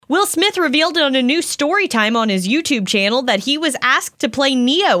Will Smith revealed on a new story time on his YouTube channel that he was asked to play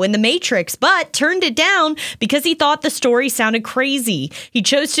Neo in The Matrix, but turned it down because he thought the story sounded crazy. He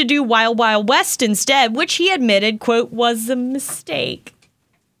chose to do Wild Wild West instead, which he admitted, quote, was a mistake.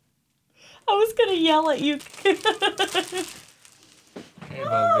 I was going to yell at you. Hey,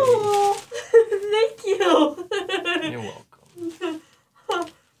 oh, thank you. You're welcome.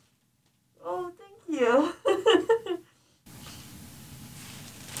 Oh, thank you.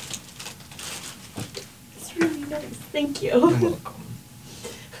 It's really nice. Thank you. You're welcome.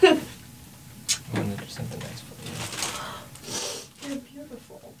 I want to do something nice for You're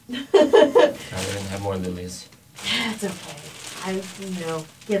beautiful. you. I'm going to have more lilies. That's okay. I,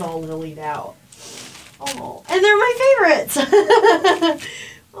 get all lilied out. Oh, and they're my favorites.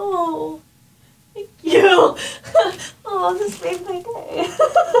 Oh, thank you. Oh, this made my day.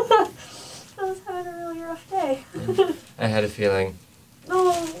 I was having a really rough day. I had a feeling.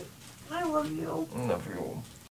 Oh, I love you. I love you.